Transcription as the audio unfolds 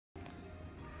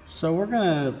So we're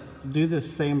going to do this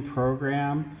same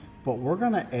program, but we're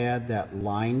going to add that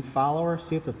line follower.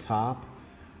 See at the top,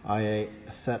 I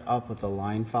set up with the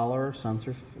line follower,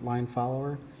 sensor line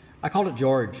follower. I called it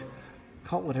George.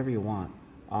 Call it whatever you want.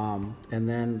 And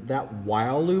then that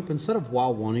while loop, instead of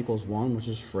while 1 equals 1, which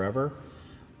is forever,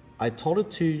 I told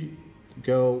it to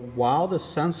go while the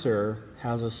sensor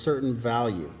has a certain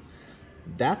value.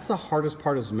 That's the hardest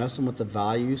part, is messing with the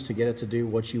values to get it to do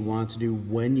what you want it to do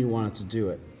when you want it to do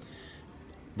it.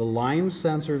 The line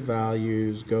sensor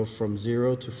values go from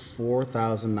 0 to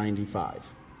 4095.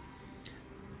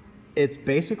 It's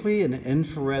basically an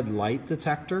infrared light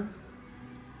detector.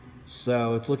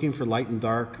 So it's looking for light and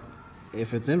dark.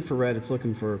 If it's infrared, it's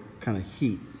looking for kind of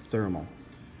heat, thermal.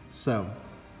 So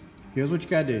here's what you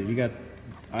gotta do.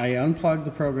 I unplugged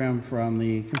the program from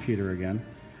the computer again.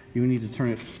 You need to turn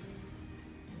it,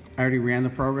 I already ran the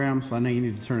program, so I know you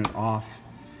need to turn it off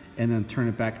and then turn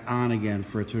it back on again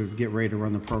for it to get ready to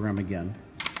run the program again.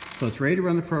 So it's ready to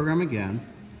run the program again.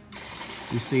 You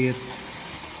see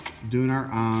it's doing our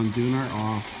on, doing our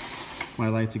off. My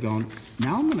lights are going.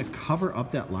 Now I'm gonna cover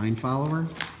up that line follower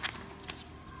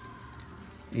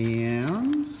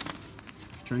and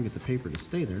try and get the paper to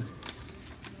stay there.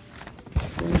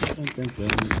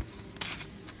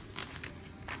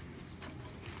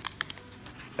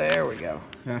 There we go.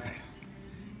 Okay.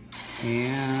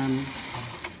 And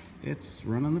it's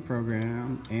running the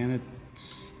program and it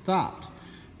stopped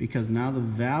because now the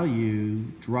value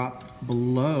dropped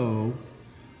below,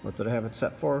 what did I have it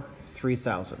set for?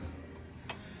 3000.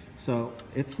 So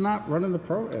it's not running the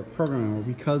program anymore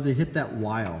because it hit that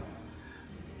while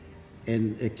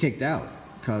and it kicked out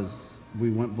because we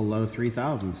went below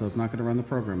 3000, so it's not going to run the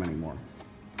program anymore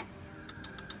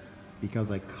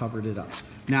because I covered it up.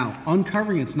 Now,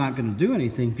 uncovering it's not going to do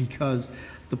anything because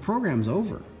the program's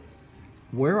over.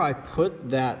 Where I put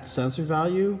that sensor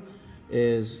value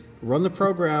is run the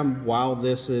program while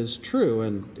this is true,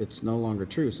 and it's no longer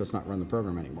true, so it's not run the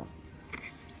program anymore.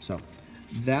 So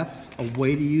that's a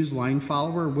way to use line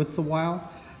follower with the while.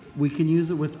 We can use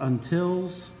it with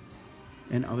untils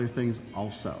and other things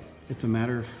also. It's a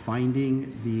matter of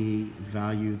finding the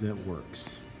value that works.